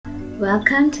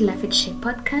Welcome to Laugh It Shape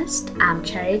podcast. I'm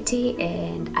Charity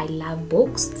and I love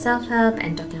books, self-help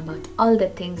and talking about all the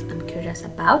things I'm curious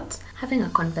about. Having a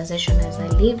conversation as I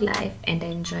live life and I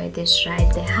enjoy this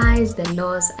ride, the highs, the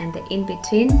lows and the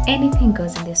in-between. Anything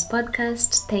goes in this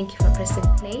podcast. Thank you for pressing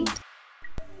play.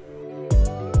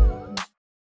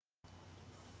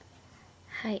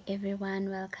 Hi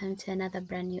everyone, welcome to another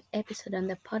brand new episode on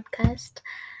the podcast.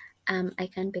 I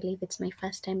can't believe it's my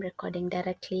first time recording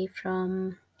directly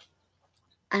from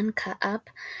Anchor app.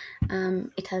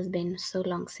 It has been so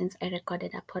long since I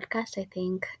recorded a podcast. I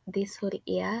think this whole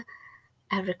year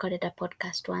I've recorded a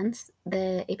podcast once.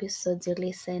 The episodes you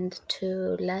listened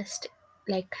to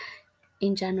like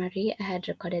in January, I had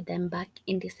recorded them back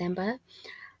in December.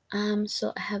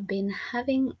 So I have been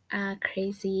having a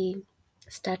crazy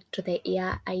start to the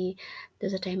year.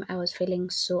 There's a time I was feeling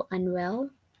so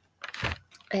unwell,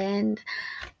 and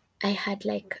I had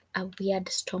like a weird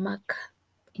stomach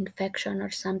infection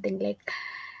or something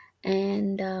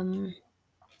and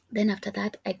then after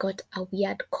that I got a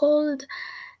weird cold,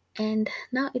 and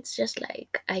now it's just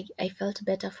like I felt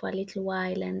better for a little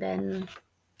while and then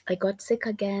I got sick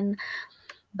again.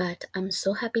 But I'm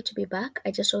so happy to be back.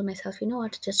 I just told myself, you know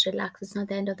what, just relax, it's not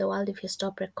the end of the world if you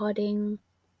stop recording.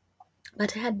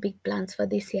 But I had big plans for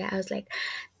this year. I was like,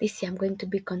 this year I'm going to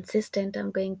be consistent.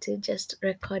 I'm going to just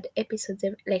record episodes,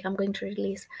 like I'm going to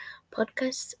release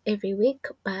podcasts every week.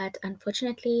 But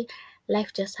unfortunately,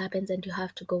 life just happens and you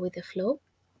have to go with the flow.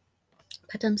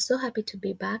 But I'm so happy to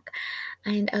be back.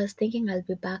 And I was thinking I'll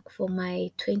be back for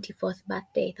my 24th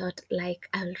birthday. I thought like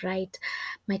I'll write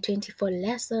my 24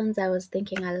 lessons. I was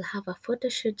thinking I'll have a photo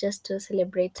shoot just to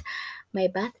celebrate my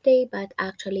birthday. But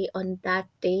actually, on that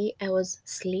day, I was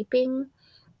sleeping.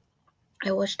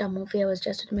 I watched a movie. I was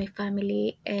just with my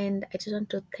family. And I just want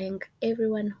to thank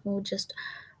everyone who just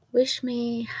wished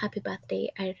me happy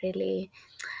birthday. I really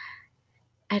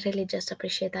just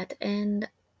appreciate that. And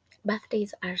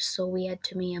birthdays are so weird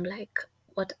to me. I'm like,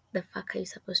 what the fuck are you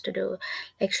supposed to do?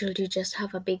 Like, should you just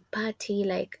have a big party?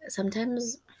 Like,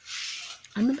 sometimes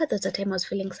I remember there's a time I was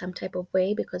feeling some type of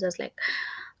way because I was like,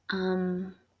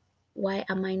 um, why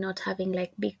am I not having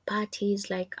like big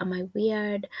parties? Like, am I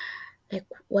weird? Like,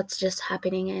 what's just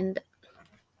happening? And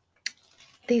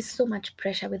there's so much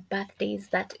pressure with birthdays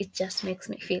that it just makes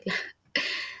me feel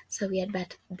so weird.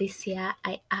 But this year,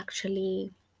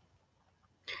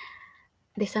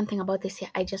 there's something about this year.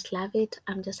 I just love it.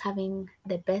 I'm just having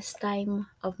the best time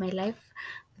of my life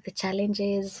with the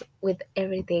challenges, with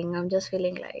everything. I'm just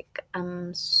feeling like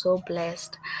I'm so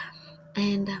blessed.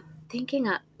 And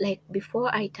thinking, like,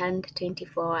 before I turned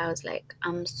 24, I was like,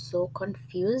 I'm so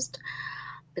confused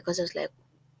because I was like,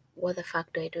 what the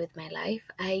fuck do I do with my life?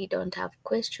 I don't have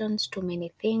questions, too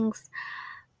many things.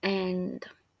 And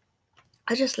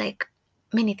I just like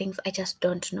many things I just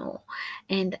don't know.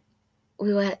 And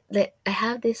I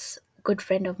have this good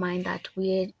friend of mine that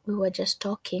we were just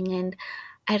talking, and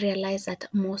I realized that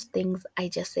most things I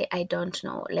just say I don't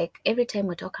know. Like every time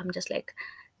we talk, I'm just like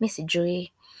Missy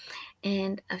Joy,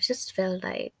 and I've just felt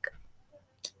like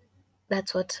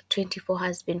that's what 24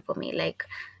 has been for me. Like,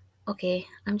 okay,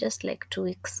 I'm just like 2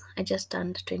 weeks. I just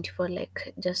turned 24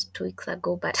 like just 2 weeks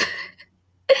ago, but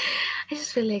I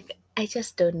just feel like I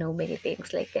just don't know many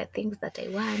things. Like there are things that I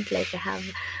want, like I have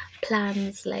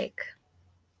plans, like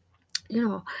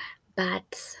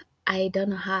but I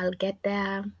don't know how I'll get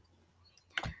there.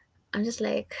 I'm just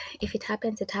like, if it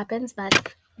happens, it happens.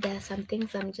 But there are some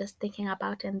things I'm just thinking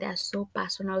about, and they're so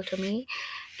personal to me,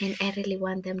 and I really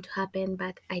want them to happen,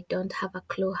 but I don't have a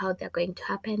clue how they're going to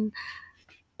happen.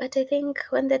 But I think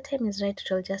when the time is right, it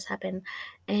will just happen.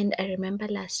 And I remember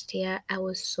last year, I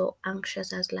was so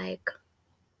anxious. I was like,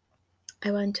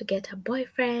 I want to get a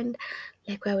boyfriend.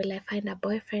 Like, where will I find a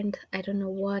boyfriend? I don't know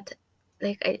what.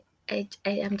 Like, I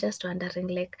am just wondering,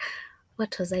 like,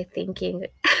 what was I thinking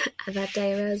at that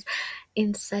time? I was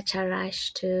in such a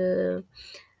rush to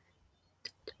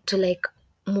like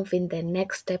move in the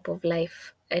next step of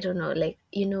life. I don't know, like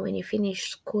when you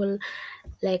finish school,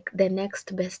 like the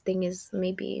next best thing is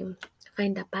maybe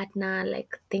find a partner,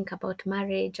 like think about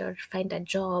marriage or find a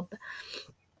job.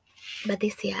 But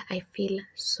this year I feel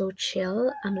so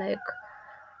chill. I'm like,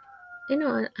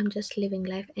 I'm just living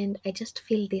life, and I just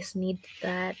feel this need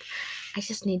that I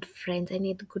just need friends. I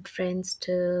need good friends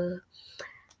to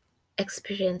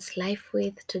experience life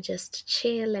with, to just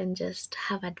chill and just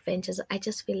have adventures. I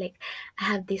just feel like I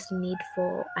have this need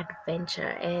for adventure,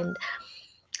 and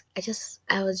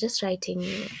I was just writing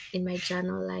in my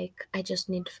journal, like I just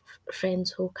need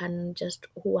friends who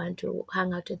want to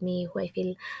hang out with me, who I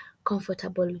feel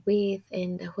comfortable with,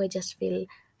 and who I just feel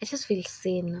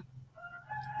seen.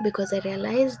 because I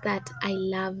realized that I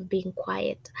love being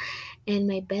quiet, and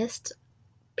my best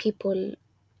people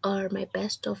or my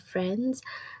best of friends,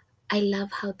 I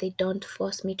love how they don't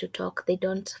force me to talk. They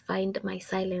don't find my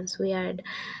silence weird.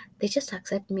 They just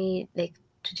accept me, like,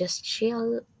 to just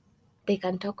chill. They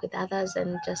can talk with others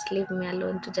and just leave me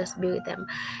alone to just be with them.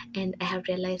 And I have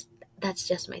realized that's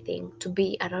just my thing, to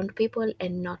be around people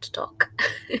and not talk.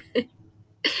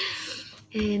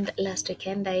 And last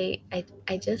weekend, I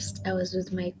was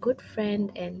with my good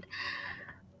friend, and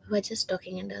we were just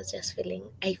talking, and I was just feeling,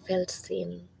 I felt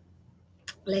seen.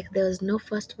 Like there was no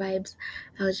first vibes.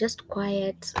 I was just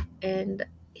quiet, and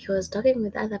he was talking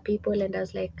with other people, and I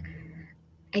was like,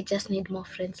 I just need more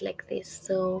friends like this.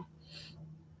 So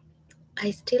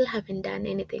I still haven't done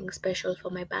anything special for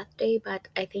my birthday, but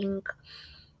I think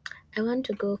I want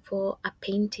to go for a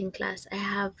painting class. I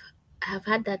have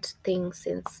had that thing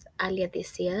since earlier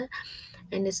this year,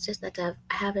 and it's just that I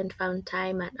haven't found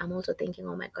time, and I'm also thinking,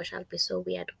 oh my gosh, I'll be so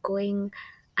weird going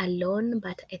alone.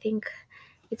 But I think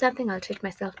it's something I'll treat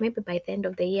myself. Maybe by the end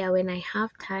of the year, when I have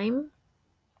time,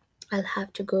 I'll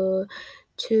have to go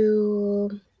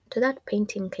to that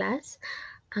painting class.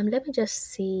 Let me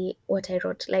just see what I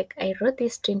wrote. Like I wrote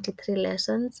these 23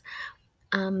 lessons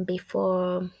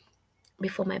before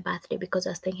my birthday, because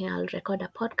I was thinking I'll record a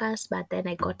podcast, but then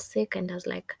I got sick, and I was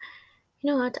like,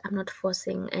 you know what, I'm not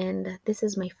forcing. And this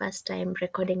is my first time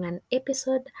recording an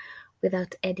episode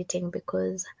without editing,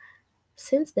 because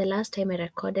since the last time I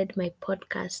recorded, my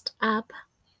podcast app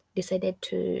decided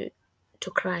to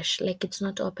crash, like it's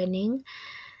not opening.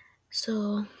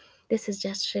 So this is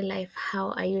just real life,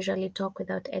 how I usually talk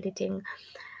without editing.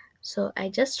 So I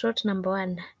just wrote number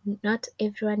one: not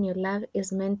everyone you love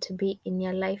is meant to be in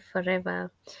your life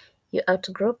forever. You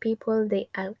outgrow people, they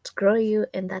outgrow you,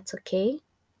 and that's okay.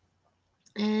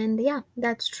 And yeah,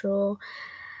 that's true.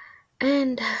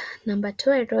 And number two,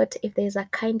 I wrote, if there's a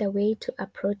kinder way to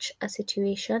approach a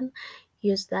situation,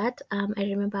 use that. I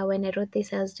remember when I wrote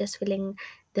this, I was just feeling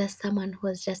there's someone who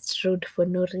was just rude for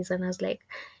no reason. I was like,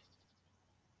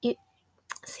 you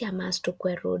see a mask to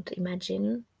rude.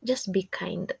 Imagine, just be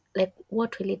kind. Like,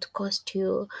 what will it cost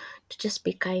you to just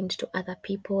be kind to other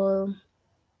people?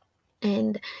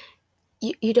 And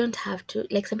you don't have to,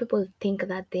 like, some people think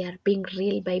that they are being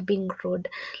real by being rude.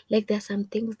 Like there are some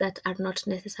things that are not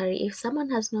necessary. If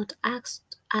someone has not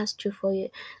asked you for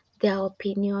their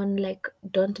opinion, like,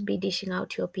 don't be dishing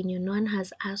out your opinion. No one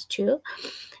has asked you.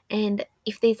 And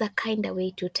if there's a kinder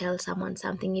way to tell someone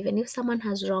something, even if someone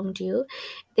has wronged you,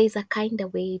 there's a kinder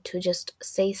way to just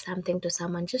say something to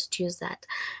someone, just use that.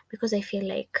 Because I feel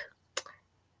like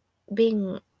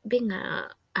being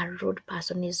a rude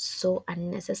person is so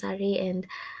unnecessary. And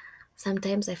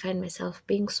sometimes I find myself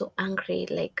being so angry,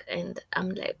 like, and I'm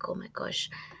like, oh my gosh,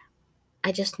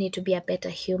 I just need to be a better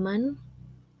human.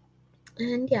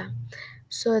 And yeah,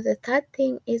 so the third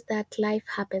thing is that life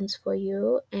happens for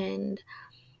you. And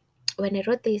when I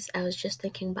wrote this, I was just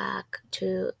thinking back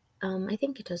to, I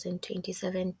think it was in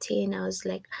 2017. I was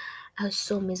like, I was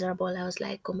so miserable. I was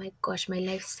like, oh my gosh, my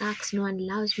life sucks. No one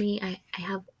loves me. I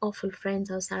have awful friends.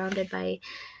 I was surrounded by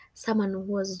someone who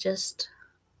was just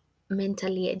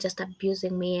mentally just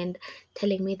abusing me and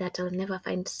telling me that I'll never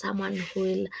find someone who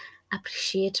will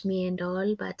appreciate me and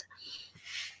all. But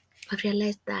I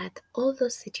realized that all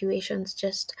those situations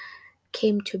just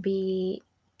came to be,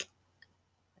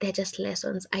 they're just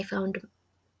lessons I found.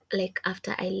 Like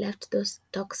after I left those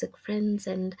toxic friends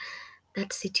and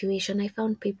that situation, I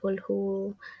found people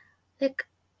who, like,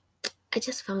 I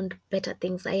just found better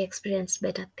things. I experienced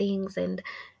better things, and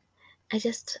I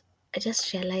just I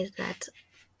just realized that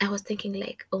I was thinking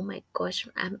like, oh my gosh,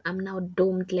 I'm now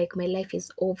doomed, like my life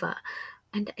is over.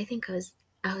 And I think I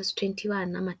was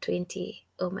 21, I'm at 20.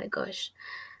 Oh my gosh.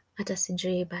 Hata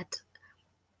sijui, but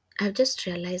I've just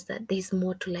realized that there's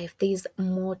more to life. There's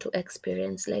more to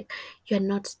experience. Like you're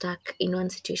not stuck in one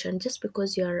situation just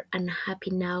because you're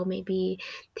unhappy now. Maybe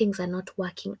things are not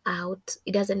working out.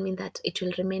 It doesn't mean that it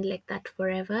will remain like that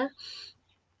forever.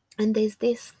 And there's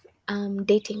this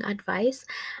dating advice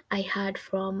I heard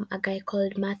from a guy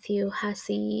called Matthew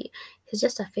Hussey. He's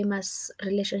just a famous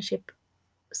relationship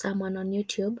someone on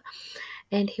YouTube,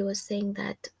 and he was saying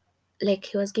that, like,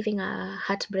 he was giving a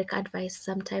heartbreak advice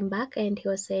some time back, and he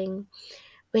was saying,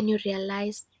 when you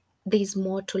realize there's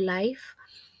more to life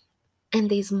and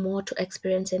there's more to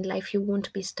experience in life, you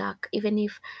won't be stuck. Even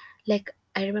if, like,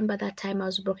 I remember that time I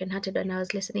was brokenhearted when I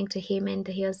was listening to him, and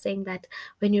he was saying that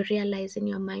when you realize in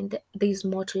your mind that there's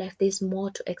more to life, there's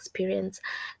more to experience.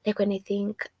 Like when I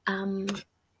think,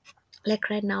 like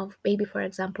right now, maybe for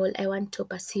example, I want to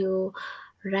pursue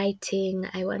writing,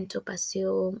 I want to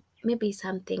pursue maybe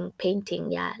something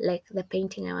painting, yeah, like the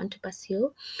painting I want to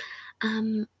pursue.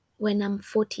 um when I'm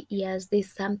 40 years,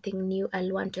 there's something new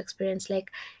I'll want to experience.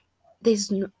 Like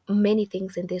there's many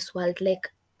things in this world, like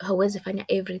hauwezi fanya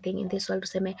everything in this world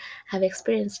useme have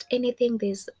experienced anything.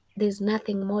 There's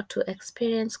nothing more to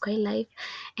experience kwa hii life,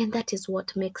 and that is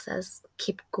what makes us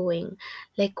keep going.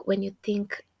 Like when you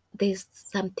think there's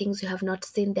some things you have not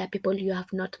seen, there are people you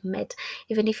have not met.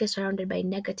 Even if you're surrounded by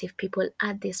negative people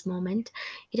at this moment,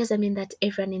 it doesn't mean that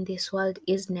everyone in this world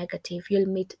is negative. You'll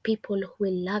meet people who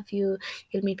will love you,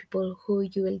 you'll meet people who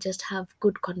you will just have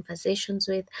good conversations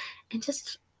with, and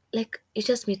just like you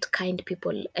just meet kind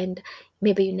people, and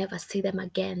maybe you never see them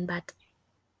again, but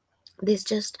there's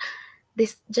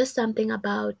just something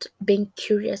about being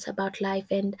curious about life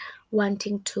and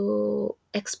wanting to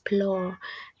explore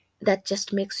that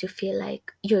just makes you feel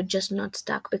like you're just not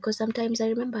stuck. Because sometimes I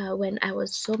remember when I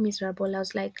was so miserable, I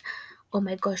was like, oh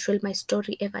my gosh, will my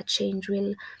story ever change?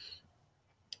 Will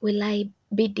I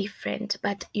be different?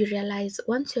 But you realize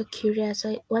once you're curious,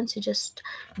 or once you just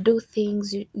do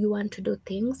things, you want to do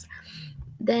things,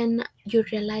 then you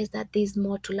realize that there's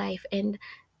more to life. And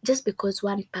just because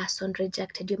one person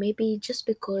rejected you, maybe just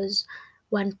because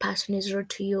one person is rude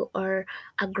to you, or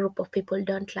a group of people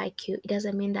don't like you, it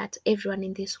doesn't mean that everyone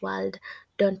in this world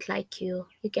don't like you.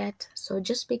 You get? So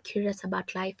just be curious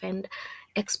about life and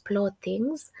explore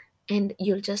things, and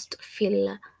you'll just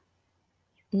feel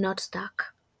not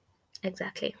stuck.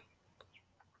 Exactly.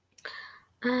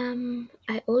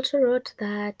 I also wrote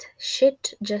that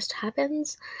shit just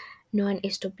happens, no one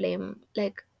is to blame.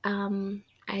 Like,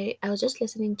 I was just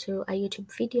listening to a YouTube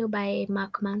video by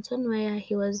Mark Manson where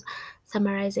he was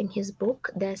summarizing his book,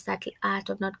 The Subtle Art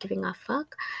of Not Giving a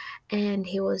Fuck. And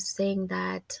he was saying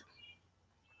that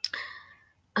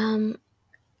um,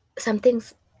 some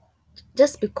things,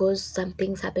 just because some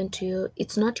things happen to you,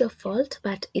 it's not your fault,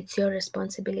 but it's your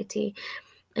responsibility.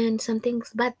 And some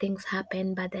things, bad things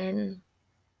happen, but then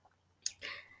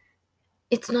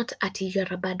it's not at you're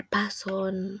a bad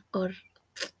person, or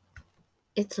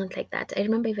it's not like that. I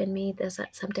remember even me,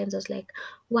 sometimes I was like,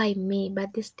 why me?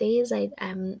 But these days I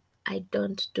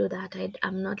don't do that.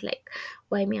 I'm not like,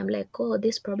 why me? I'm like, oh,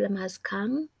 this problem has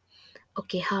come.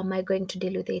 Okay, how am I going to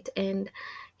deal with it? And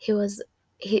he was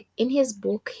he in his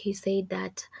book he said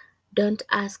that don't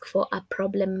ask for a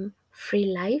problem free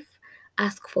life,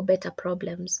 ask for better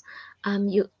problems.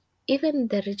 You Even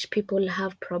the rich people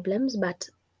have problems, but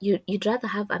you'd rather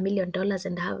have $1 million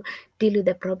and have deal with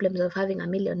the problems of having $1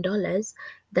 million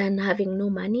than having no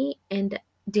money and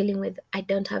dealing with I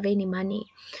don't have any money.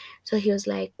 So he was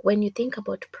like, when you think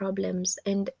about problems,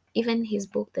 and even his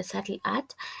book, The Subtle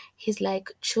Art, he's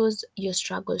like, choose your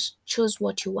struggles, choose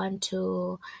what you want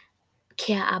to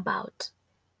care about.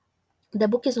 The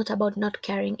book is not about not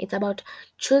caring, it's about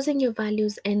choosing your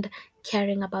values and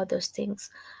caring about those things.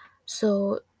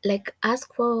 So, like,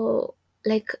 ask for,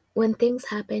 like, when things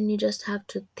happen, you just have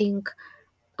to think,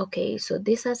 okay, so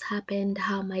this has happened,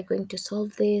 how am I going to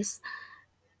solve this?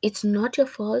 It's not your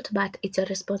fault, but it's your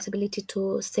responsibility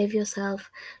to save yourself,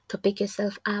 to pick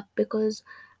yourself up. Because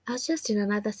I was just in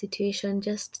another situation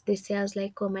just this year. I was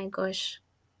like, oh my gosh,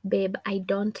 babe, I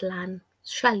don't learn.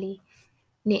 Surely,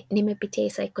 nimepitia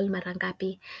hii cycle mara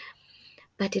ngapi?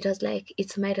 But it was like,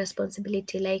 it's my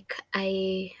responsibility. Like,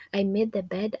 I made the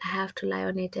bed, I have to lie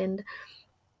on it. And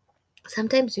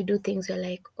sometimes you do things, you're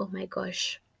like, oh my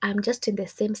gosh, I'm just in the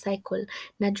same cycle.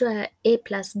 Najua A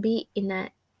plus B in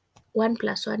a 1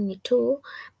 plus 1 ni 2,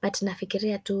 but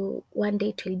nafikiria tu one day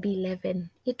it will be 11.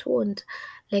 It won't.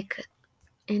 Like,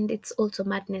 and it's also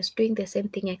madness doing the same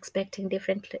thing expecting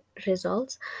different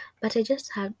results. But I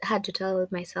just had to tell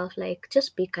myself, like,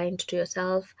 just be kind to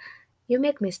yourself. You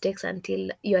make mistakes until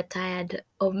you're tired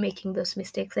of making those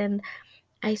mistakes. And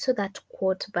I saw that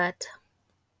quote, but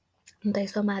I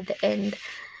saw at the end.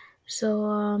 So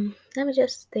let me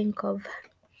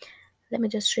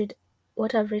just read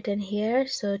what I've written here.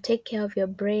 So take care of your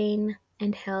brain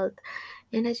and health.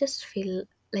 And I just feel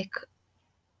like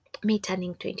me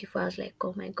turning 24, I was like,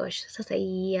 oh my gosh, sasa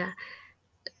yeah.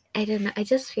 I don't know. I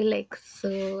just feel like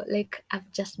so, like I've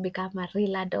just become a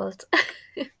real adult.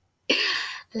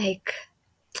 Like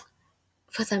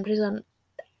for some reason,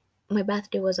 my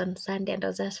birthday was on Sunday, and I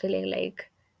was just feeling like,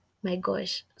 my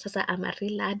gosh, sasa I'm a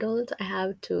real adult. I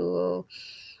have to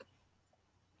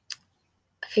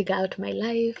figure out my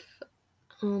life.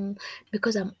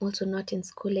 Because I'm also not in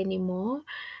school anymore.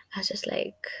 I was just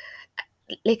like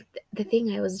the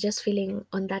thing I was just feeling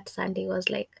on that Sunday was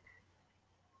like,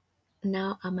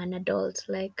 now I'm an adult.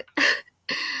 Like,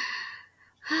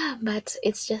 but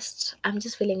it's just, I'm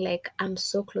just feeling like I'm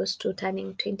so close to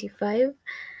turning 25.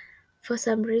 for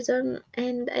some reason,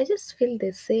 and I just feel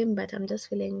the same, but I'm just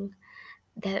feeling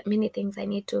there are many things I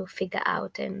need to figure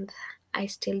out, and I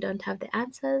still don't have the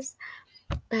answers,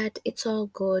 but it's all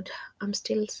good. I'm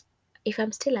still, if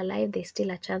I'm still alive, there's still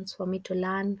a chance for me to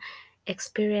learn,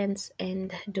 experience,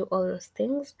 and do all those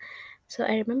things. So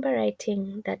I remember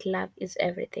writing that love is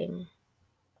everything,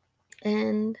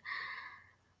 and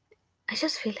I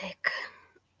just feel like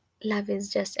love is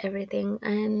just everything.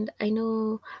 And I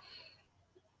know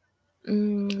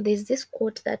there's this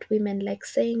quote that women like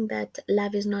saying that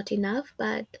love is not enough,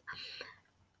 but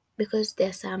because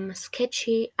there's some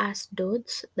sketchy ass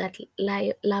dudes that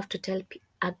love to tell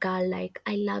a girl like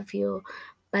I love you,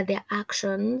 but their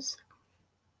actions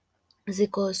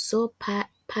ziko so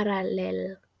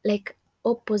parallel, like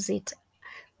opposite.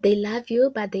 They love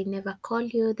you, but they never call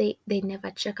you. They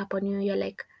never check up on you. You're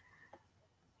like,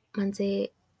 manze,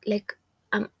 like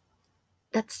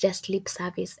that's just lip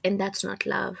service, and that's not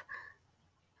love.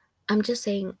 I'm just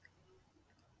saying,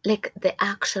 like the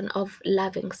action of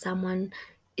loving someone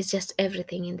is just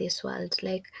everything in this world.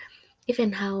 Like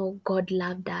even how God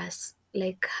loved us,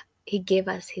 like He gave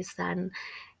us His Son.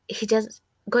 He just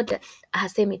God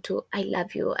has said me to I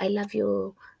love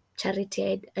you,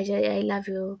 Charity. I love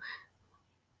you,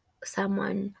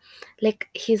 someone. Like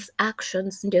His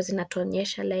actions ndio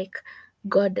zinatuonyesha like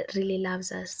God really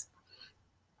loves us.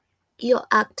 Hiyo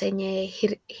act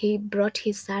yenye he brought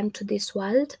his son to this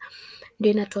world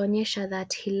ndio inatuonyesha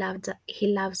that he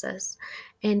loves us.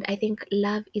 And I think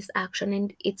love is action,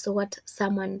 and it's what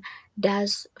someone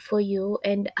does for you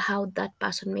and how that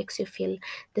person makes you feel.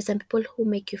 There's some people who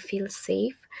make you feel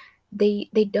safe. They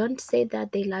don't say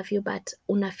that they love you, but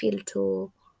una feel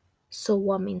too so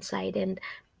warm inside, and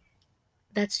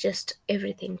that's just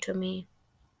everything to me.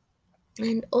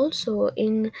 And also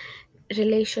in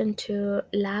relation to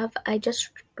love, I just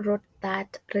wrote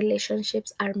that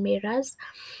relationships are mirrors.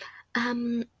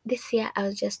 This year I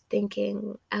was just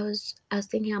thinking, I was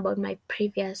thinking about my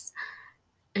previous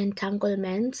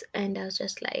entanglements, and I was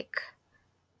just like,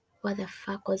 what the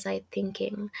fuck was I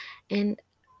thinking? And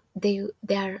they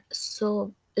are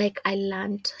so, like I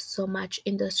learned so much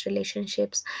in those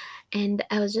relationships, and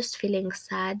I was just feeling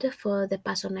sad for the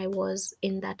person I was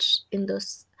in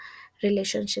those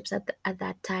relationships at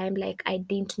that time. Like I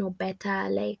didn't know better.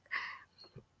 Like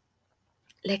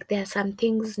there are some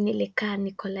things nilikaa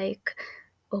niko like,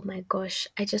 oh my gosh,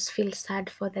 I just feel sad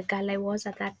for the girl I was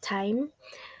at that time.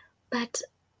 But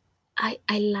I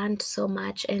learned so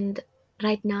much, and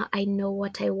right now I know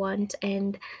what I want,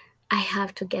 and I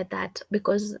have to get that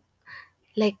because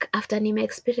like after nime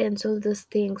experience all those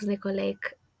things niko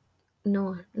like,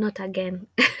 no, not again.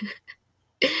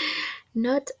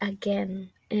 Not again.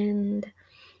 And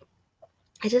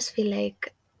I just feel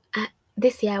like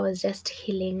this year I was just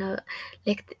healing.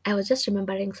 Like I was just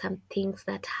remembering some things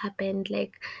that happened,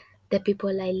 like the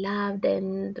people I loved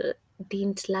and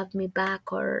didn't love me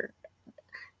back, or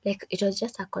like it was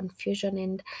just a confusion,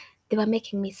 and they were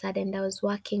making me sad. And I was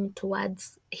working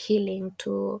towards healing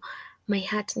to my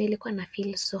heart. Nilikuwa na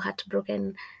feel so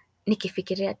heartbroken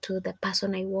nikifikiria to the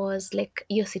person I was, like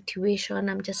your situation.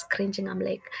 I'm just cringing. I'm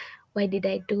like, why did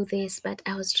I do this? But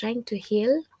I was trying to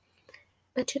heal.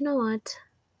 But you know what?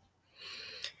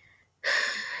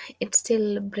 It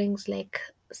still brings like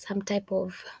some type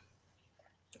of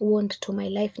wound to my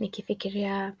life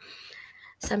nikifikiria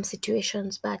some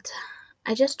situations, but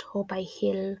I just hope I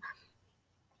heal.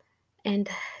 And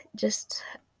just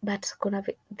but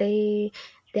they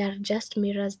are just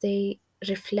mirrors. They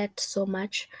reflect so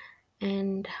much,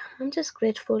 and I'm just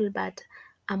grateful, but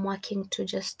I'm working to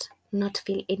just not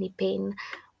feel any pain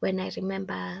when I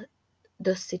remember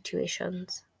those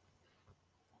situations.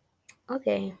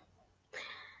 Okay.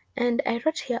 And I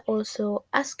wrote here also,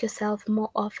 ask yourself more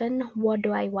often, what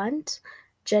do I want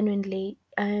genuinely?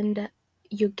 And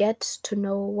you get to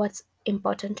know what's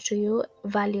important to you,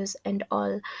 values and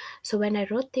all. So when I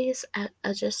wrote this, I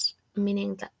was just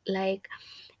meaning that like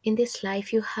in this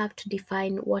life, you have to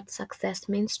define what success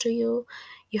means to you.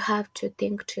 You have to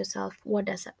think to yourself, what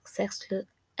does success look?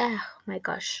 Oh my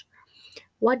gosh,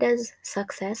 what does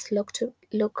success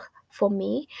look for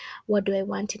me? What do I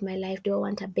want in my life? Do I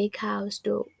want a big house?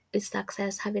 Do is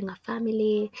success having a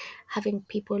family, having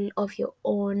people of your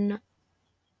own?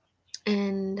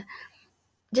 And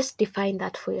just define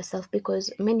that for yourself,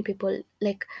 because many people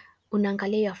like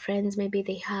unaangalia your friends, maybe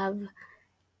they have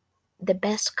the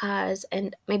best cars,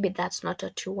 and maybe that's not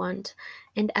what you want.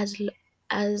 And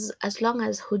as long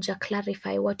as huja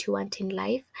clarify what you want in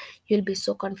life, you'll be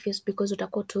so confused because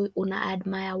utakuwa tu una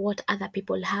admire what other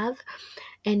people have,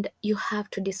 and you have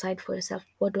to decide for yourself,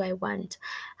 what do I want,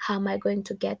 how am I going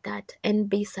to get that, and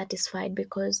be satisfied,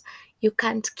 because you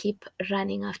can't keep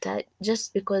running after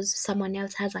just because someone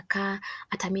else has a car,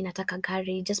 hata mi nataka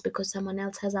gari, just because someone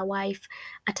else has a wife,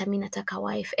 hata mi nataka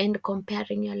wife, and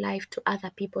comparing your life to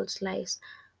other people's lives.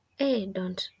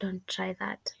 Don't try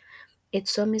that.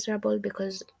 It's so miserable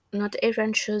because not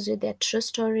everyone shows you their true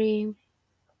story.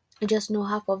 You just know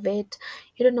half of it.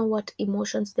 You don't know what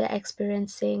emotions they're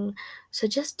experiencing. So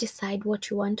just decide what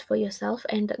you want for yourself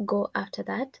and go after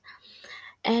that.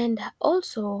 And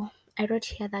also, I wrote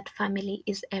here that family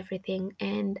is everything.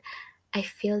 And I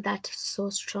feel that so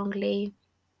strongly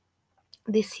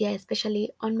this year,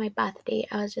 especially on my birthday.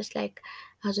 I was just like,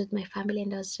 I was with my family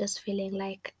and I was just feeling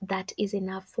like that is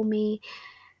enough for me.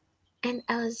 And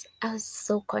I was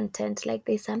so content. Like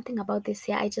there's something about this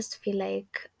year. I just feel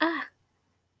like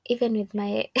even with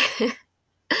my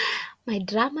my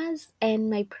dramas and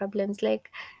my problems,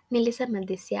 like nilisema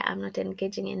this year I'm not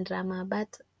engaging in drama,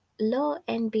 but lo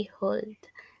and behold,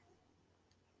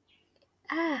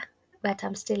 ah but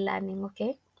I'm still learning,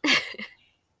 okay.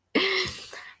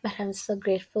 But I'm so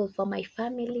grateful for my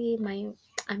family,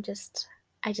 I'm just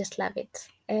I just love it.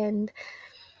 And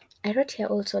I wrote here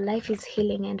also, life is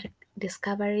healing and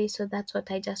discovery. So that's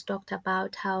what I just talked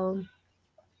about, how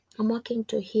I'm working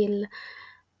to heal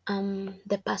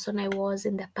the person I was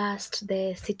in the past,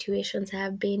 the situations I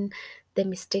have been, the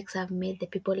mistakes I've made, the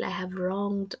people I have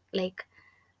wronged. Like,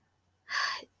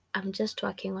 I'm just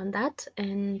working on that.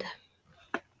 And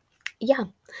yeah,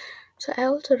 so I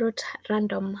also wrote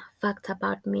random facts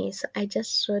about me. So I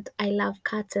just wrote, I love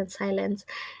cats and silence.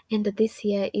 And this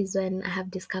year is when I have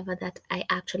discovered that I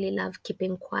actually love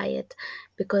keeping quiet,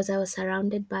 because I was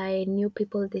surrounded by new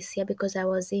people this year because I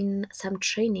was in some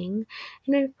training.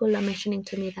 And when people are mentioning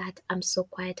to me that I'm so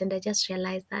quiet, and I just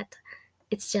realized that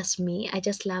it's just me. I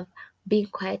just love being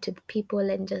quiet with people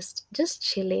and just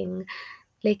chilling.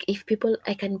 Like if people,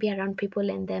 I can be around people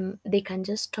and them they can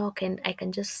just talk and I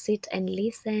can just sit and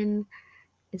listen.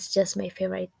 It's just my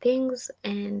favorite things.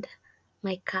 And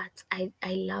my cats, I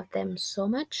love them so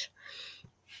much.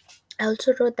 I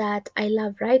also wrote that I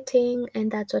love writing and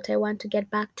that's what I want to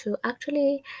get back to.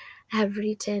 Actually, I have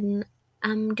written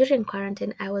during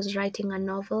quarantine I was writing a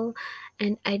novel,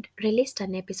 and I released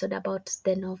an episode about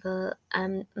the novel,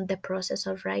 the process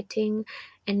of writing,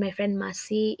 and my friend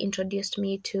Mercy introduced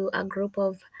me to a group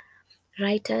of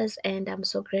writers, and I'm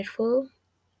so grateful.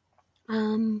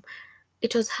 Um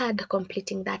it was hard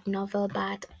completing that novel,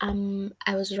 but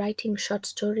I was writing short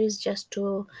stories just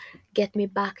to get me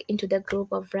back into the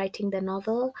group of writing the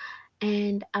novel.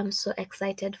 And I'm so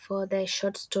excited for the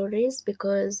short stories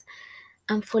because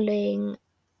I'm following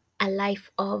a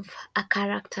life of a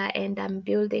character and I'm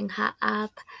building her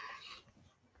up,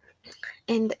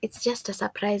 and it's just a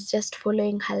surprise just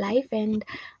following her life. And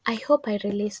I hope I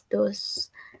release those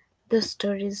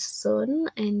stories soon,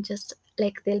 and just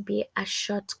like there'll be a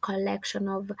short collection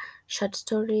of short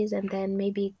stories, and then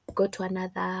maybe go to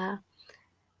another.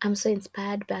 I'm so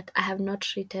inspired, but I have not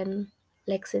written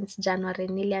like since January.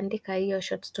 Niliandika hiyo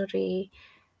short story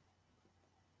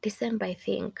December, I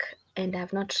think, and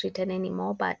I've not written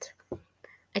anymore. But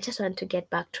I just want to get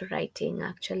back to writing.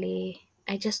 Actually,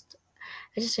 I just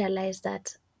realized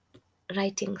that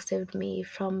writing saved me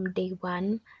from day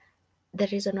one. The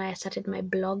reason why I started my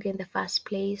blog in the first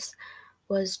place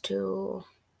was to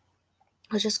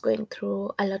I was just going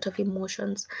through a lot of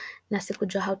emotions na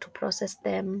sikujua how to process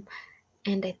them,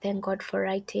 and I thank God for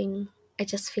writing. I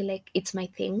just feel like it's my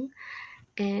thing.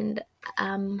 And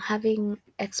having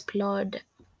explored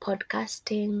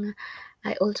podcasting,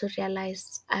 I also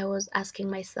realized I was asking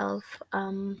myself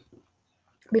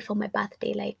before my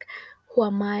birthday, like, who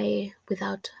am I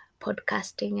without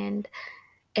podcasting and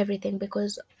everything?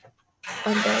 Because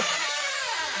on the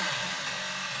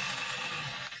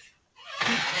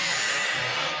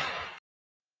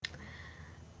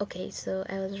okay, so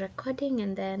I was recording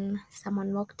and then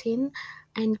someone walked in,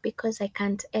 and because I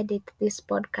can't edit this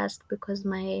podcast because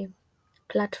my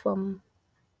platform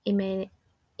ime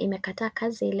imekataa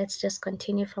kazi, let's just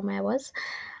continue from where I was.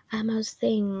 I was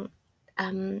saying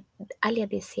um earlier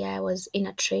this year I was in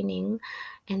a training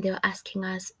and they were asking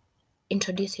us,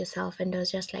 introduce yourself, and I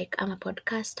was just like, I'm a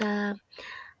podcaster.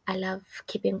 I love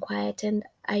keeping quiet, and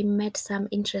I met some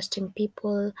interesting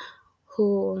people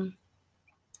who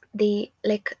they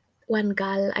like one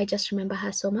girl, I just remember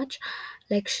her so much.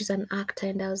 Like she's an actor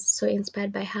and I was so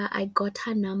inspired by her. I got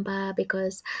her number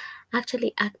because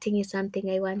actually acting is something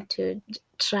I want to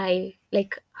try.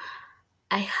 Like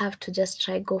I have to just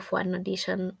try go for an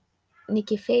audition.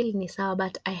 Nikifail ni sawa,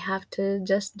 but I have to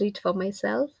just do it for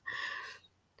myself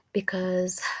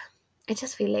because I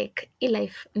just feel like hii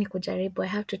life ni kujaribu. I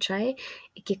have to try.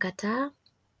 Ikikataa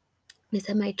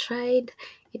nisema I tried,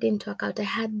 it didn't work out. I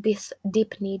had this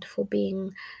deep need for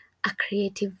being a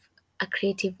creative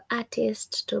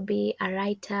artist, to be a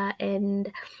writer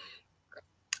and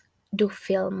do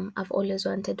film. I've always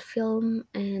wanted film,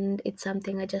 and it's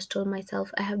something I just told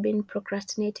myself I have been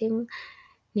procrastinating.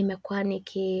 Nimekuwa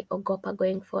nikiogopa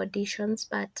going for auditions,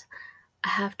 but I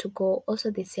have to go.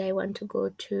 Also this year I want to go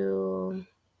to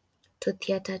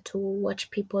theater to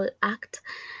watch people act.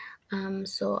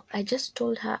 So I just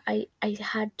told her I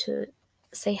had to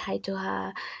say hi to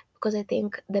her because I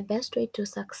think the best way to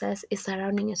success is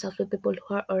surrounding yourself with people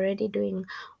who are already doing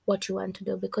what you want to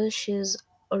do. Because she's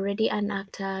already an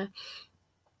actor,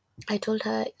 I told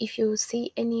her if you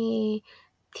see any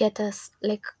theaters,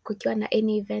 like kukiwa na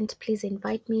any event, please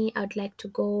invite me. I would like to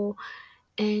go.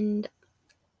 And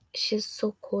she's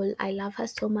so cool. I love her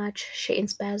so much. She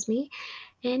inspires me.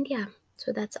 And yeah,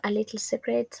 so that's a little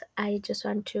secret. I just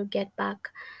want to get back.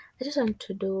 I just want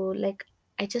to do like,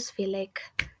 I just feel like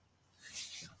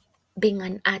being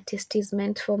an artist is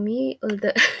meant for me.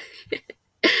 Although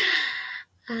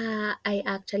I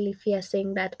actually fear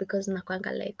saying that because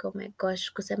nakwanga like, oh my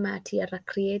gosh, kusema ati you're a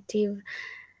creative,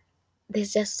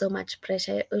 there's just so much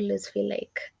pressure. I always feel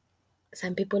like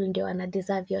some people ndio wana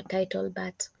deserve your title,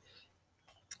 but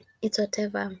it's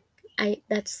whatever.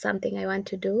 That's something I want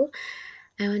to do.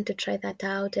 I want to try that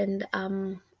out. And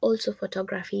also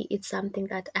photography, it's something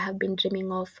that I have been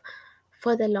dreaming of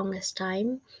for the longest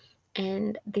time.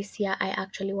 And this year I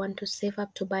actually want to save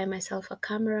up to buy myself a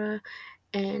camera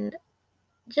and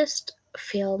just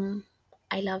film.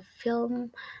 I love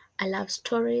film. I love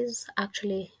stories.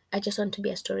 Actually, I just want to be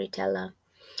a storyteller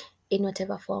in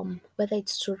whatever form, whether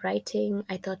it's through writing.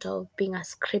 I thought of being a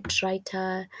script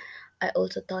writer. I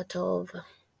also thought of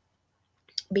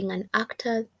being an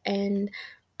actor, and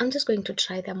I'm just going to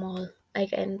try them all.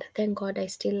 Like, and thank God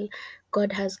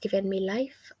God has given me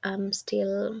life. I'm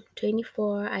still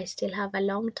 24. I still have a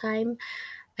long time.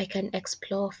 I can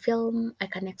explore film, I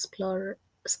can explore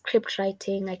script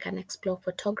writing, I can explore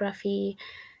photography,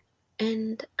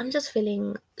 and I'm just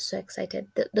feeling so excited.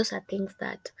 Those are things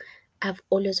that I've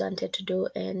always wanted to do,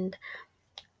 and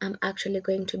I'm actually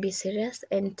going to be serious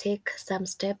and take some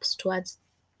steps towards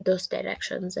those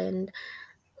directions. And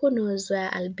who knows where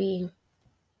I'll be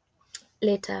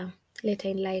later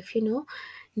in life,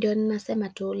 Ndio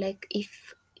nasema tu, like,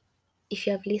 if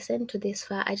you have listened to this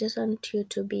far, I just want you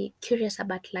to be curious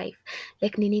about life.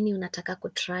 Like, ni nini unataka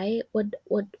kutry?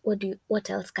 What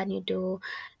else can you do?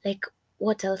 Like,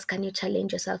 what else can you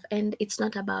challenge yourself? And it's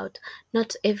not about,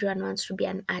 not everyone wants to be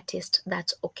an artist.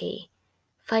 That's okay.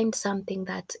 Find something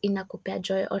that inakupea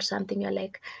joy, or something you're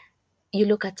like, you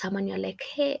look at someone, you're like,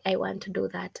 hey, I want to do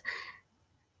that,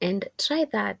 and try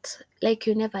that. Like,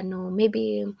 you never know,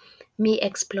 maybe me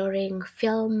exploring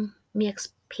film, me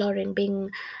exploring being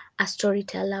a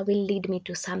storyteller will lead me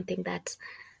to something that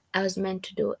I was meant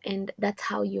to do. And that's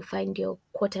how you find your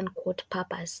quote unquote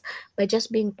purpose, by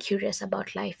just being curious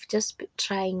about life, just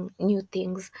trying new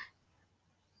things.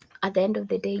 At the end of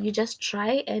the day, you just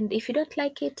try, and if you don't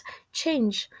like it,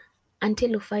 change until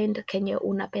you find kenye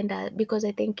unapenda. Because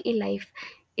I think in life,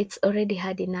 it's already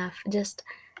hard enough. Just,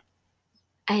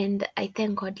 and I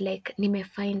thank God, like,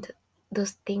 find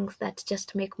those things that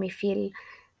just make me feel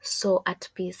so at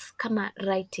peace. Kama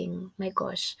writing, my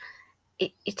gosh,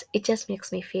 it just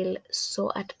makes me feel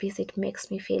so at peace. It makes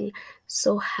me feel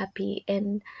so happy.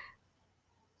 And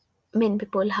many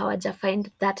people hawaja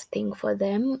find that thing for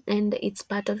them, and it's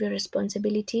part of your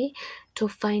responsibility to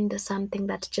find something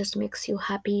that just makes you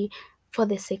happy for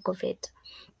the sake of it.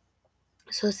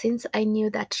 So since I knew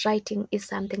that writing is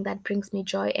something that brings me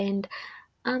joy, and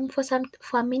for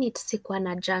a minute sikuwa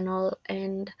na journal,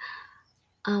 and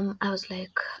I was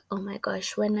like, oh my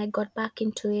gosh, when I got back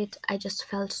into it, I just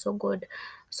felt so good.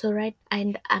 So right,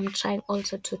 and I'm trying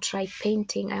also to try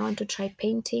painting. I want to try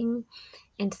painting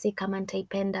and see kama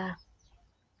nitaipenda.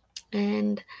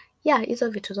 And yeah,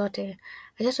 hizo vitu zote.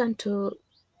 I just want to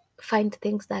find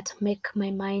things that make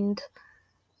my mind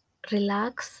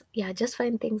relax. Yeah, just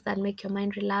find things that make your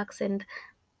mind relax and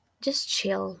just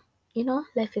chill.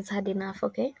 Life is hard enough,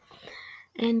 okay?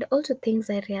 And also things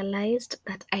I realized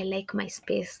that I like my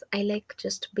space. I like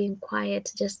just being quiet.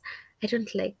 Just, I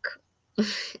don't like,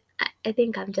 I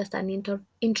think I'm just an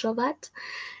introvert.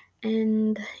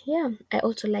 And yeah, I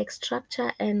also like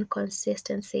structure and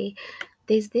consistency.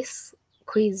 There's this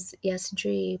quiz ya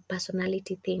sijui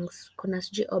personality things. Kuna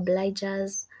sijui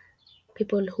obligers,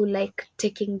 people who like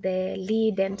taking the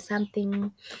lead, and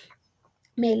something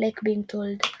may like being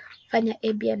told fanya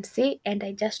A, B, and C, and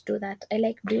I just do that. I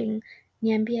like doing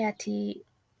niambie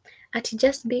ati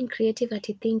just being creative,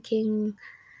 ati thinking,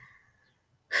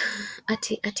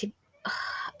 ati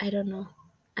I don't know.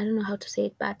 I don't know how to say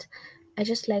it, but I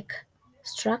just like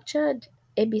structured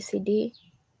ABCD.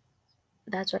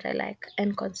 That's what I like,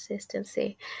 and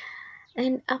consistency.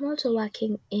 And I'm also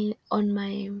working in on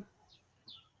my.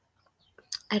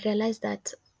 I realize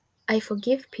that I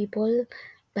forgive people,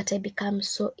 but I become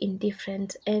so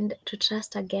indifferent. And to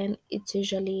trust again, it's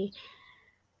usually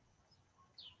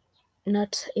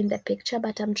not in the picture,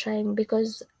 but I'm trying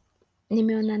because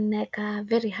nimeona naweka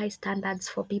very high standards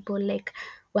for people, like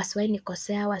wasiwai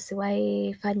nikosea,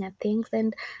 wasiwai fanya things,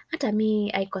 and hata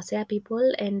mi I kosea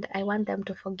people and I want them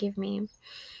to forgive me.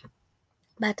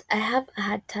 But I have a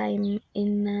hard time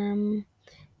in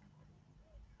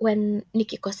when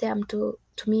nikikosea mtu,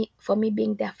 to me, for me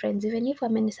being their friends, even if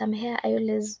wamenisamehea, I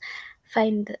always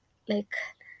find like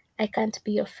I can't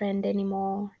be your friend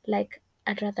anymore. Like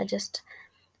I'd rather just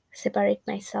separate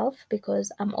myself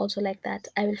because I'm also like that.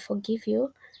 I will forgive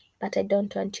you, but I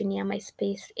don't want you near my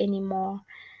space anymore.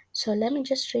 So let me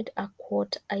just read a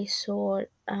quote I saw.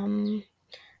 Let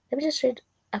me just read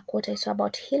a quote I saw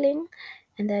about healing,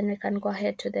 and then we can go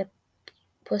ahead to the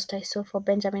post I saw for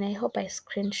Benjamin. I hope I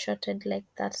screenshotted like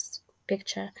that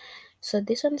picture. So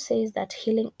this one says that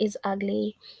healing is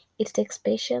ugly. It takes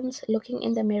patience, looking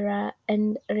in the mirror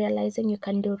and realizing you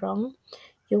can do wrong.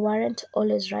 You weren't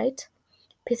always right,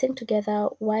 piecing together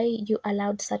why you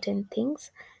allowed certain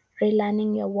things,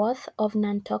 relearning your worth of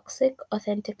non toxic,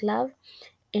 authentic love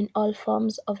in all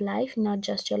forms of life, not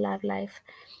just your love life.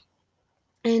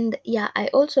 And yeah, I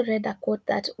also read a quote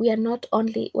that we are not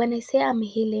only, when I say I'm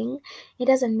healing, it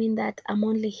doesn't mean that I'm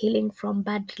only healing from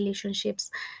bad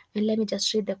relationships. And let me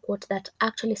just read the quote that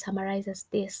actually summarizes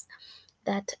this,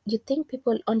 that you think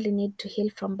people only need to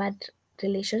heal from bad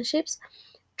relationships.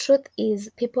 Truth is,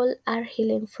 people are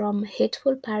healing from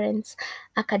hateful parents,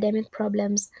 academic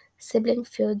problems, sibling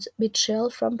feuds, betrayal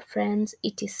from friends,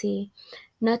 etc.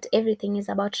 Not everything is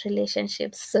about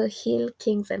relationships. So heal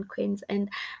kings and queens. And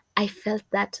I felt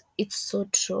that it's so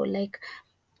true. Like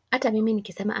hata mimi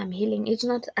nikisema I'm healing, it's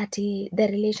not ati the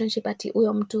relationship ati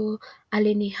huyo mtu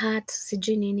alini hurt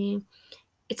sijui nini.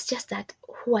 It's just that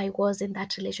who I was in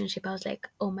that relationship, I was like,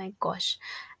 oh my gosh,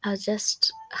 I was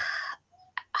just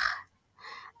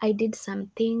I did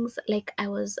some things like I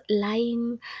was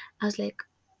lying. I was like,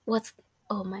 what's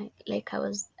oh my, like I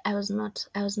was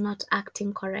not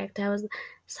acting correct. I was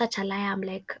such a liar. I'm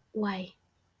like, why?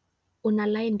 Una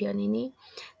lie ndio nini?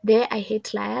 There I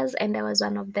hate liars and I was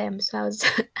one of them. So I was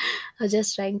I was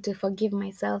just trying to forgive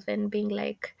myself and being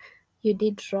like, you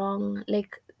did wrong.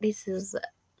 Like this is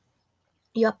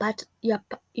you're part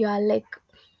you're like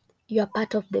you're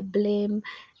part of the blame,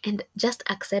 and just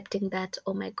accepting that,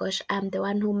 oh my gosh, I'm the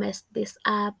one who messed this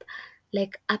up.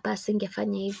 Like hapa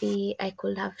singefanya hivi, I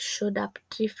could have showed up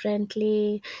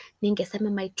differently,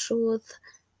 ningesema my truth,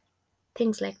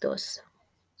 things like those.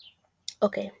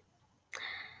 Okay,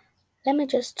 let me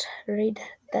just read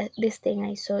this thing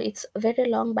I saw. It's very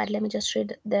long, but let me just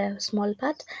read the small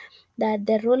part. That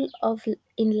the rule of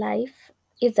in life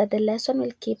is that the lesson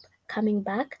will keep coming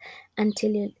back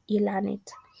until you learn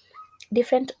it.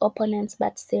 Different opponents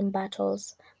but same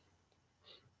battles.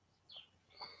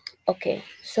 Okay,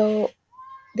 so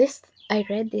this I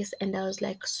read this and I was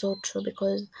like so true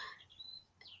because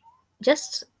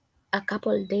just a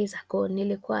couple days ago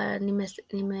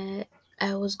nilikuwa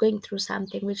I was going through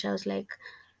something which I was like,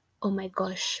 oh my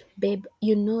gosh, babe,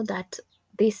 you know that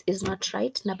this is not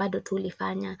right na bado tu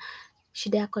ulifanya.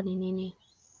 Shida yako ni nini?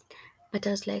 But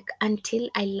I was like, until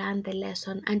I learn the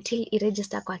lesson, until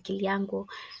iregister kwa akili yangu,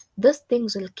 those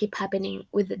things will keep happening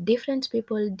with different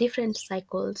people, different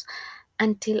cycles,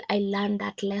 until I learn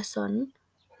that lesson,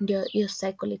 ndio hiyo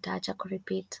cycle itaacha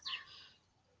kurepeat.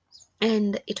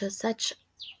 And it was such,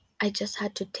 I just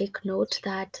had to take note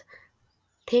that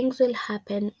things will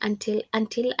happen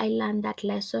until I learn that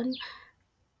lesson,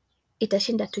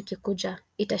 itashinda tu ikikuja,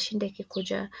 itashinda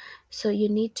ikikuja. So you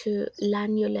need to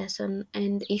learn your lesson,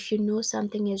 and if you know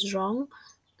something is wrong,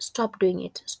 stop doing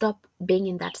it, stop being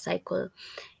in that cycle.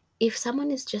 If someone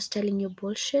is just telling you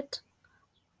bullshit,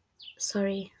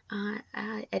 sorry,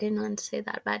 I didn't want to say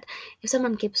that, but if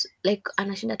someone keeps like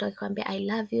anashinda tu akikwambia I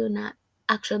love you na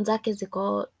actions zake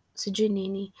ziko sijui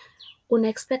nini, una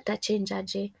expect a change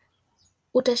aje?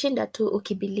 Utashinda tu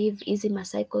ukibelieve hizi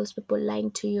cycles, people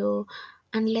lying to you,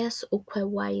 unless ukwe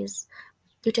wise.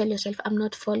 You tell yourself, I'm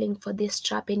not falling for this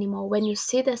trap anymore. When you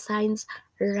see the signs,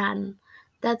 run.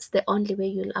 that's the only way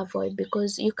you'll avoid,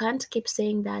 because you can't keep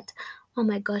saying that, oh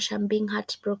my gosh, I'm being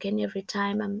heartbroken every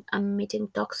time, I'm meeting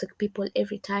toxic people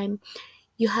every time.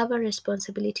 You have a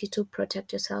responsibility to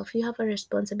protect yourself. You have a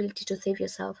responsibility to save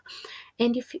yourself.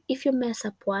 And if you mess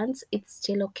up once, it's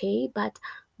still okay, but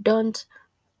don't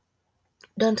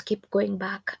don't keep going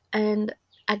back. And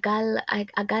a girl I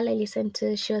listened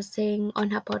to, she was saying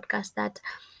on her podcast that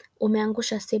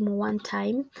umeangusha simu one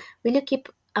time, will you keep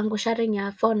angusharing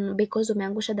your phone because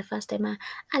umeangusha the first time?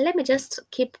 Let me just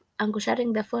keep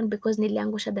angusharing the phone because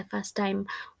niliangusha the first time.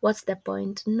 What's the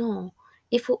point? No.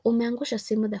 If umeangusha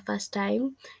simu the first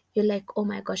time, you're like, oh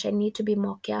my gosh, I need to be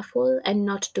more careful and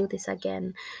not do this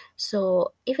again.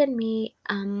 So even me,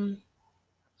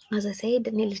 as I said,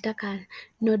 nilitaka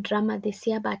no drama this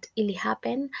year, but it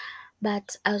happened.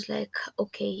 But I was like,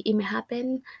 okay, it may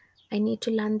happen. I need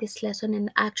to learn this lesson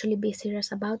and actually be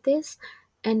serious about this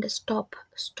and stop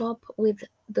with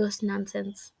those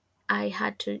nonsense. I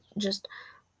had to just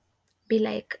be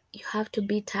like, you have to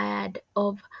be tired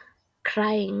of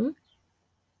crying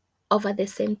over the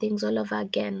same things all over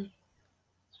again.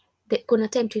 Kuna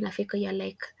time tu inafika, you're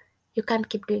like, you can't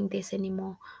keep doing this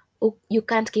anymore. You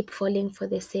can't keep falling for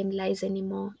the same lies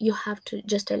anymore. You have to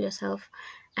just tell yourself,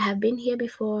 I have been here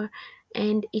before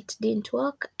and it didn't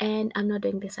work and I'm not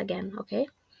doing this again. Okay.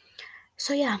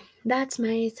 So yeah, that's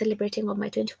my celebrating of my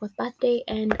 24th birthday.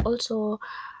 And also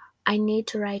I need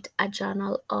to write a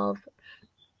journal of,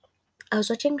 I was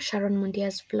watching Sharon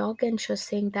Mundia's vlog and she was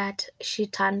saying that she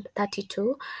turned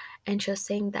 32, and she was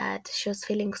saying that she was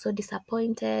feeling so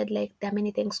disappointed, like there are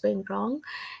many things going wrong.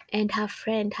 And her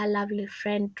friend, her lovely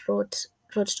friend, wrote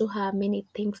to her many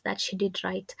things that she did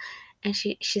right. And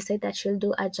she said that she'll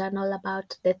do a journal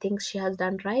about the things she has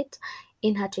done right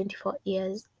in her 24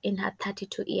 years, in her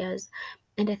 32 years.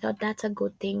 And I thought that's a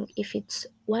good thing. If it's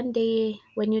one day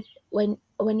when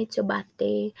it's your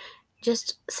birthday,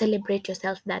 just celebrate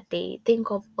yourself that day.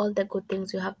 Think of all the good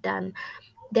things you have done.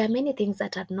 There are many things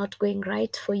that are not going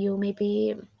right for you.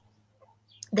 Maybe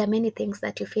there are many things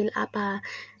that you feel hapa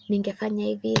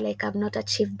ningefanya hivi, like I've not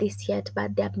achieved this yet,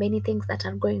 but there are many things that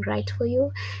are going right for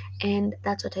you. And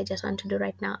that's what I just want to do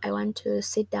right now. I want to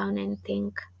sit down and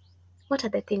think, what are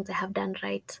the things I have done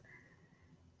right?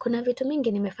 Kuna vitu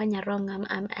mingi nimefanya wrong,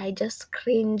 I just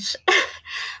cringe.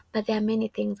 But there are many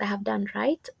things I have done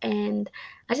right, and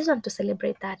I just want to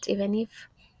celebrate that. Even if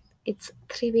it's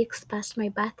 3 weeks past my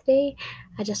birthday,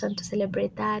 I just want to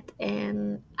celebrate that.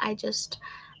 And I'm just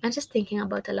thinking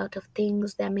about a lot of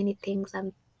things. There are many things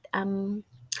um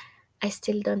I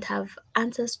still don't have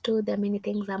answers to. There are many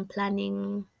things I'm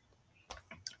planning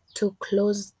to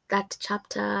close that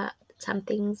chapter. Some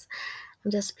things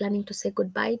I'm just planning to say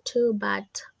goodbye to.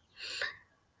 But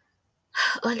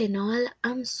all in all,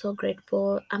 I'm so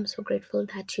grateful. I'm so grateful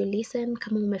that you listen.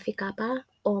 Kama umefika hapa,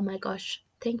 oh my gosh,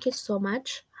 thank you so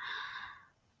much.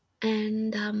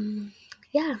 And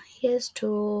yeah, here's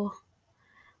to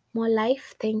more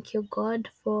life. Thank you, God,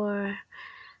 for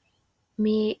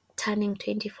me turning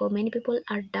 24. Many people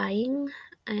are dying,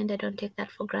 and I don't take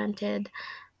that for granted.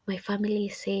 My family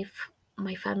is safe,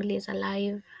 my family is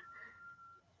alive.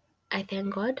 I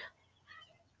thank God.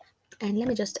 And let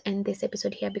me just end this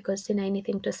episode here because sina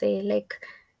anything to say. Like,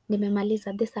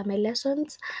 nimemaliza. These are my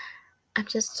lessons. I'm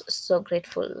just so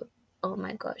grateful. Oh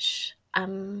my gosh.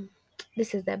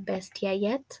 This is the best year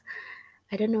yet.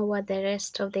 I don't know what the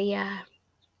rest of the year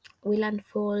will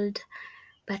unfold,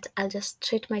 but I'll just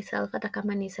treat myself hata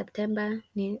kama ni September,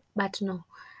 but no,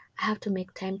 I have to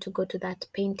make time to go to that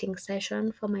painting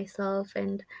session for myself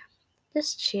and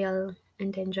just chill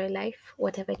and enjoy life,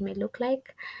 whatever it may look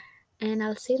like. And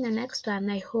I'll see you in the next one.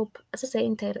 I hope sasa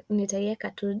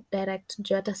nitaiweka tu direct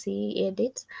juu hata si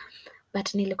edit,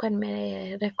 but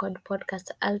nilikuwa record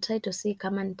podcast. I'll try to see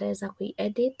kama nitaweza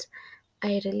kuiedit,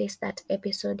 I release that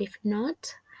episode. If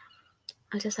not,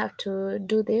 I'll just have to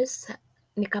do this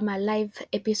ni kama live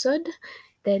episode,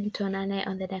 then tuonane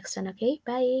on the next one. Okay,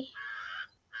 bye.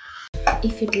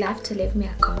 If you'd love to leave me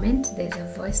a comment, there's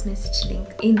a voice message link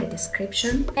in the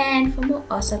description. And for more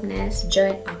awesomeness,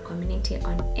 join our community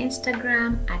on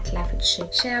Instagram at Life with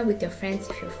Shit. Share with your friends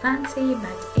if you fancy,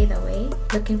 but either way,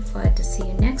 looking forward to see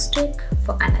you next week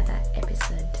for another